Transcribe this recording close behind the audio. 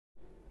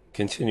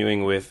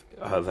Continuing with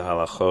the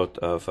halachot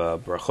of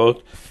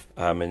brachot,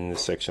 in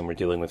this section we're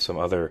dealing with some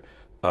other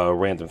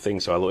random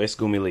things. So aloes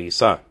gumi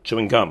leisa,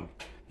 chewing gum.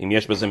 Im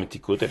yesh bazem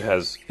tikut, it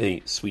has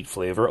a sweet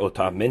flavor.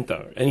 Ota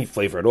minta, any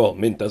flavor at all.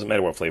 Mint doesn't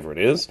matter what flavor it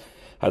is.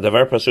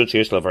 Hadavar pasut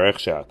sheyesh lavarech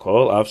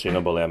she'akol av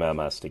she'ino boleh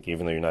ma'amastik.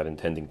 Even though you're not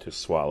intending to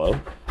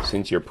swallow,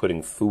 since you're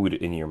putting food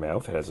in your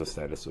mouth, it has the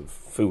status of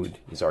food.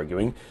 He's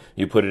arguing.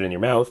 You put it in your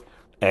mouth,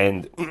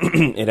 and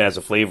it has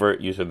a flavor.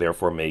 You should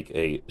therefore make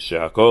a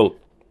she'akol,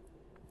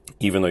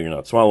 even though you're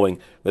not swallowing.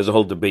 There's a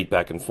whole debate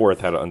back and forth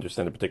how to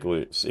understand a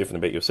particular if and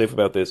debate Yosef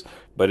about this,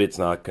 but it's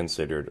not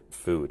considered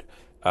food.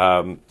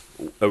 A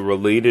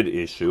related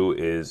issue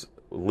is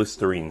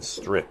Listerine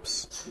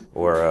strips,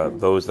 or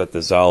those that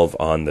dissolve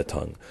on the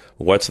tongue.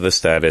 What's the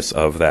status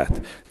of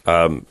that?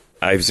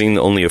 I've seen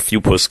only a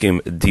few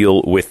poskim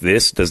deal with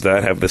this. Does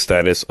that have the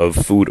status of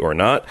food or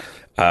not?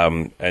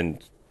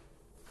 And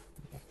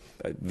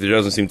there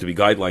doesn't seem to be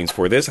guidelines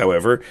for this.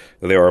 However,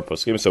 there are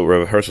poskim. So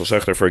Rav Hershel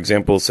Schachter, for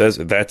example, says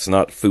that's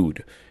not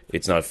food.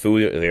 It's not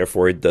food,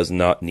 therefore it does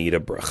not need a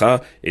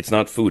bracha. It's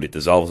not food. It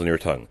dissolves in your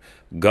tongue.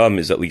 Gum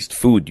is at least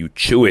food. You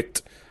chew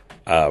it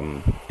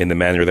in the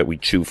manner that we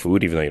chew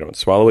food, even though you don't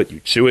swallow it. You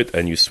chew it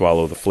and you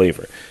swallow the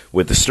flavor.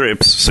 With the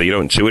strips, so you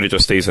don't chew it, it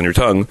just stays on your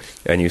tongue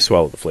and you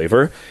swallow the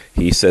flavor.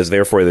 He says,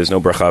 therefore, there's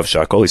no bracha of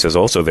shakol. He says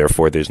also,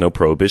 therefore, there's no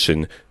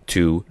prohibition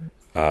to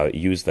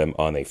use them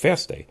on a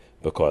fast day,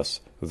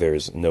 because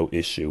there's no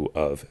issue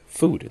of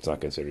food. It's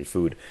not considered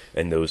food,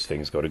 and those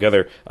things go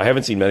together. I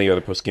haven't seen many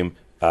other poskim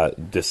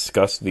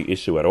discuss the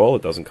issue at all.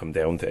 It doesn't come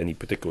down to any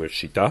particular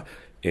shita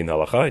in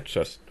halacha. It's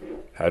just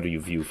how do you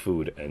view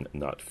food and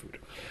not food.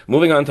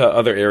 Moving on to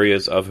other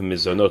areas of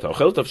mizonot.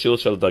 Ochel tafshil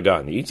shel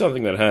dagan. You eat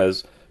something that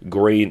has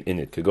grain in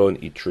it.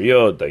 Kagon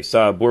itriot,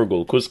 daisa,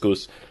 burgul,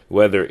 couscous,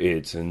 whether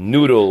it's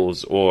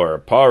noodles or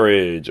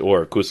porridge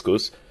or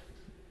couscous.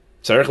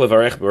 Tzarech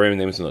levarech b'reim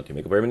mizonot. You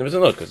make a b'reim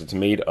mizonot because it's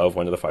made of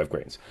one of the 5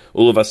 grains.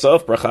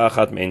 Ulvasav bracha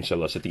achat mein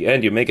shalosh. At the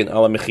end, you make an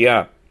ala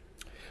mechia.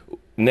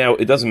 Now,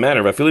 it doesn't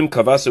matter. Let's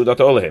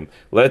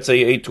say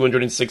you ate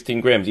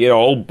 216 grams. You ate a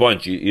whole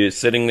bunch. You're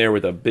sitting there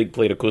with a big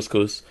plate of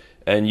couscous,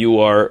 and you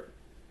are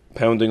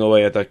pounding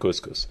away at that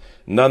couscous.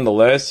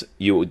 Nonetheless,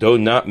 you do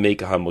not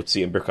make a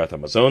hamotzi and birkat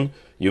hamazon.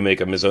 You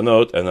make a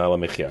mizonot and ala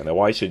mechia. Now,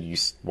 why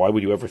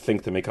would you ever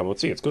think to make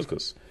hamotzi? It's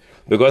couscous.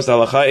 Because the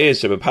halacha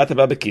is, shebepat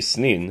haba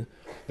bekisnin,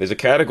 there's a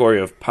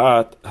category of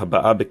pat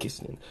haba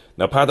bekisnin.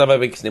 Now, pat haba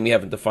bekisnin we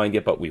haven't defined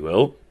yet, but we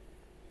will.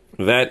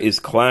 That is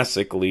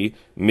classically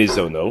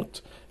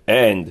mizonot,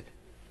 and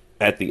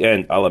at the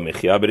end, ala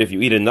mechia. But if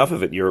you eat enough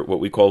of it, you're what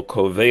we call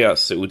koveya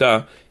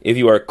seuda. If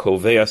you are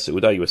koveya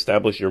seuda, you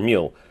establish your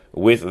meal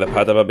with the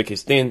patava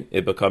bekistin,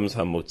 it becomes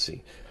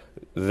hamutzi.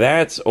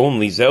 That's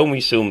only zeu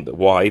mishum.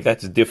 Why?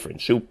 That's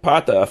different. Shu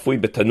pata afui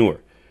betanur.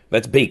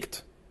 That's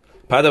baked.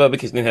 Patava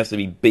bekistin has to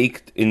be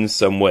baked in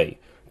some way.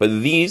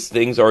 But these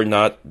things are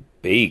not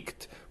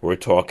baked. We're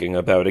talking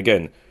about,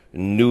 again,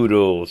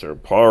 noodles or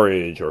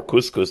porridge or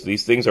couscous.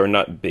 These things are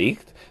not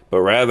baked, but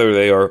rather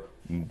they are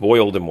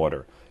boiled in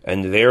water.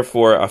 And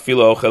therefore,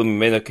 afilo ochel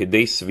mimena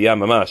kedei svia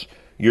mamash.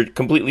 You're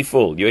completely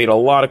full. You ate a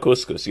lot of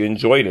couscous. You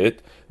enjoyed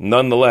it.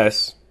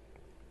 Nonetheless,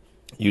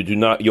 you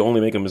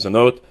only make a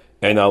mizanot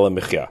and ala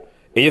mechia.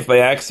 If by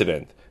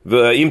accident,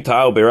 let's say you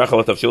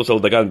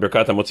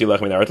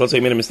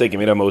made a mistake, you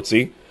made a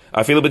motzi,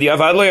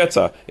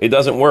 it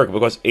doesn't work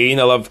because ein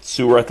alav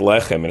tzurat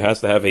lechem. It has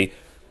to have a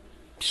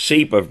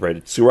shape of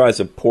bread. Tzura is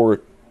a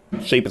poor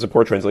shape, is a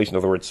poor translation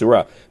of the word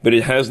tzura, but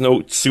it has no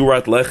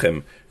tzurat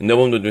lechem. No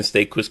one would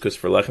mistake couscous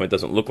for lechem. It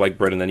doesn't look like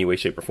bread in any way,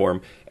 shape, or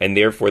form, and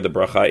therefore the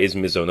bracha is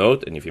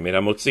mizonot. And if you made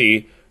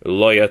hamotzi,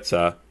 lo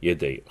yatsa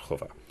yedei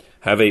chova.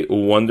 Have a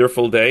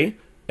wonderful day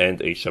and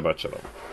a Shabbat Shalom.